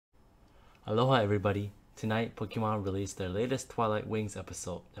Aloha everybody! Tonight, Pokemon released their latest Twilight Wings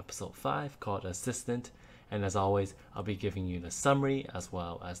episode, episode 5, called Assistant, and as always, I'll be giving you the summary as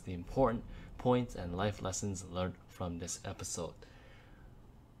well as the important points and life lessons learned from this episode.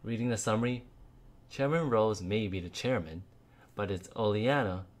 Reading the summary, Chairman Rose may be the chairman, but it's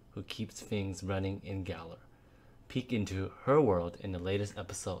Oleana who keeps things running in Galar. Peek into her world in the latest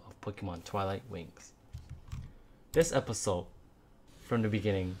episode of Pokemon Twilight Wings. This episode, from the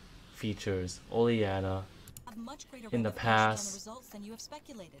beginning, features Oleana in the past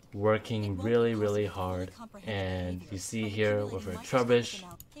working really hard, and you see here with her Trubbish,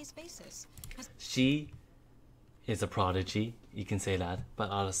 she is a prodigy, you can say that,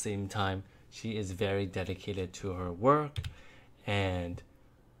 but at the same time she is very dedicated to her work and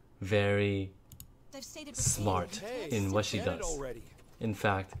very smart in what she does. In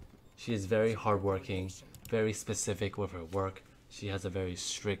fact, she is very hardworking, very specific with her work. She has a very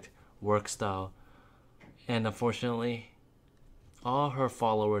strict work style, and unfortunately all her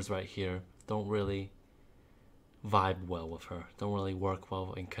followers right here don't really vibe well with her, don't really work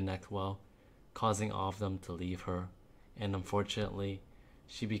well and connect well, causing all of them to leave her, and unfortunately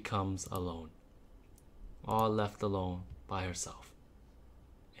she becomes alone, all left alone by herself.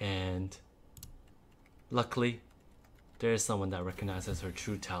 And luckily there is someone that recognizes her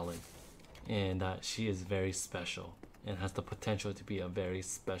true talent and that she is very special and has the potential to be a very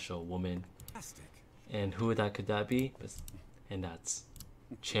special woman. And who could that be? And that's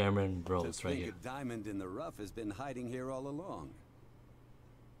Chairman Rose right here. A diamond in the rough has been hiding here all along.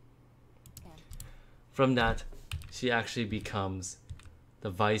 From that, she actually becomes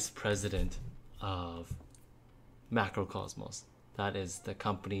the vice president of Macrocosmos. That is the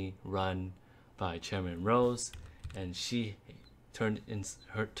company run by Chairman Rose, and she turned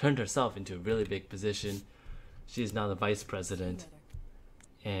herself into a really big position. She is now the vice president,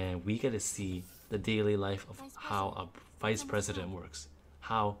 and we get to see the daily life of how a vice president works,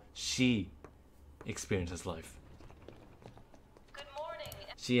 how she experiences life. Good morning.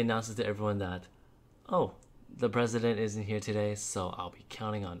 She announces to everyone that, oh, the president isn't here today, so I'll be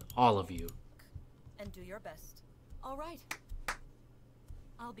counting on all of you. And do your best. All right.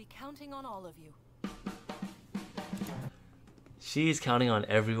 I'll be counting on all of you. She's counting on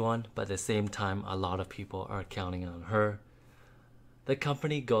everyone, but at the same time, a lot of people are counting on her. The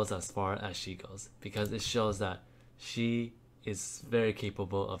company goes as far as she goes because it shows that she is very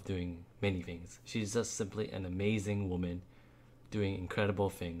capable of doing many things. She's just simply an amazing woman doing incredible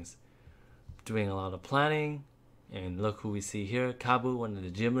things, doing a lot of planning. And look who we see here, Kabu, one of the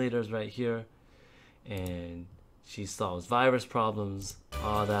gym leaders right here. And she solves virus problems,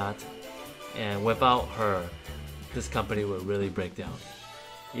 all that. And without her, this company would really break down,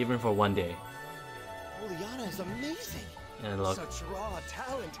 even for one day. Oleana is amazing. And look, such raw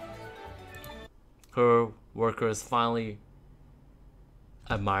talent. her workers finally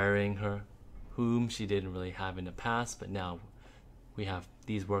admiring her, whom she didn't really have in the past, but now we have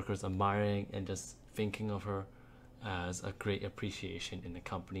these workers admiring and just thinking of her as a great appreciation in the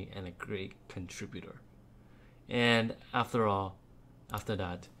company and a great contributor. And after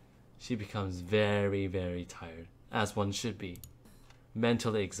that, she becomes very tired, as one should be,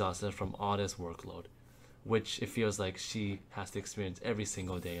 mentally exhausted from all this workload, which it feels like she has to experience every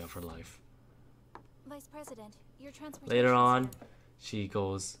single day of her life. Vice President, your transportation. Later on, she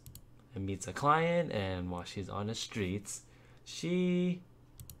goes and meets a client, and while she's on the streets, she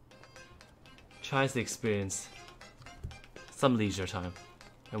tries to experience some leisure time,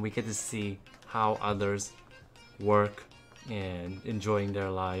 and we get to see how others work and enjoying their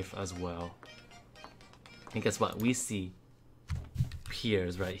life as well. And guess what? We see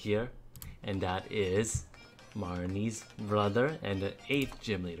Piers right here, and that is Marnie's brother and the 8th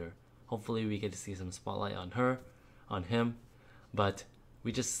gym leader. Hopefully we get to see some spotlight on him, but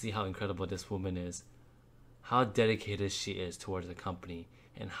we just see how incredible this woman is, how dedicated she is towards the company,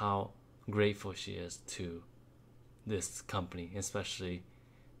 and how grateful she is to this company, especially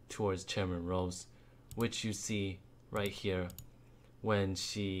towards Chairman Rose, which you see right here when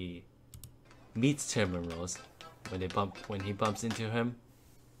she meets Chairman Rose, when she bumps into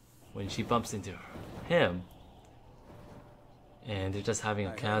him, and they're just having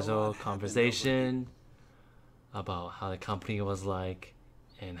a casual conversation about how the company was like,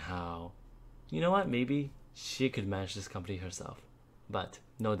 and how, you know what, maybe she could manage this company herself, but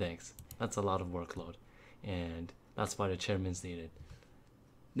no thanks, that's a lot of workload, and that's why the chairman's needed.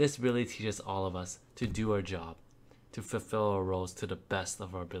 This really teaches all of us to do our job, to fulfill our roles to the best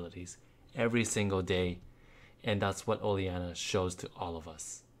of our abilities every single day, and that's what Oleana shows to all of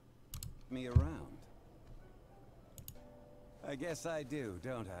us. Me around. I guess I do,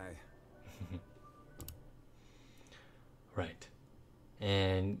 don't I? Right.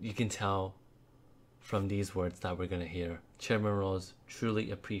 And you can tell from these words that we're going to hear, Chairman Rose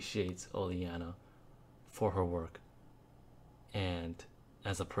truly appreciates Oleana for her work and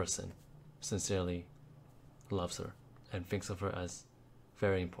as a person sincerely loves her and thinks of her as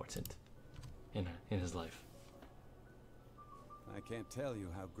very important in his life. I can't tell you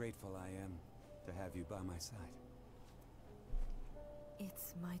how grateful I am to have you by my side.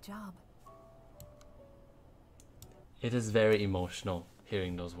 It's my job. It is very emotional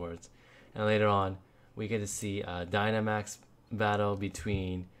hearing those words. And later on, we get to see a Dynamax battle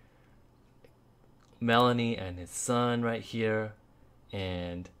between Melanie and his son right here.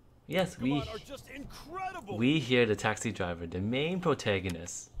 And yes, we hear the taxi driver, the main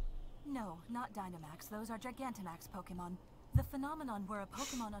protagonist. No, not Dynamax. Those are Gigantamax Pokemon. The phenomenon where a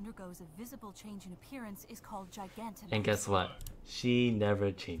Pokemon undergoes a visible change in appearance is called Gigantamax. And guess what? She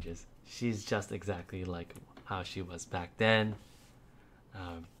never changes. She's just exactly like how she was back then.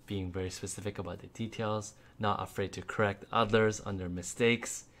 Being very specific about the details, not afraid to correct others on their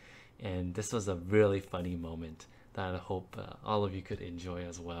mistakes. And this was a really funny moment that I hope all of you could enjoy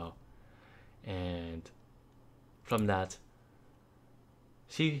as well. And from that,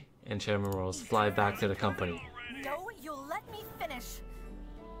 she and Chairman Rose fly back to the company. No, you'll let me finish.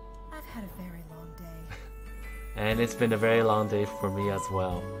 I've had a very long day. And it's been a very long day for me as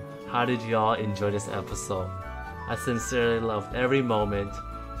well. How did y'all enjoy this episode? I sincerely loved every moment,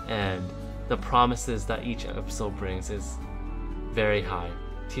 and the promises that each episode brings is very high.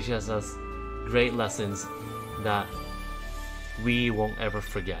 Teaches us great lessons that we won't ever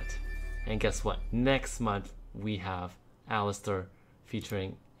forget. And guess what? Next month we have Alistair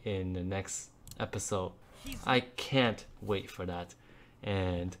featuring in the next episode. I can't wait for that.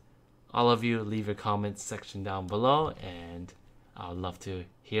 And all of you leave your comments section down below, and I'd love to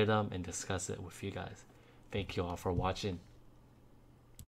hear them and discuss it with you guys. Thank you all for watching.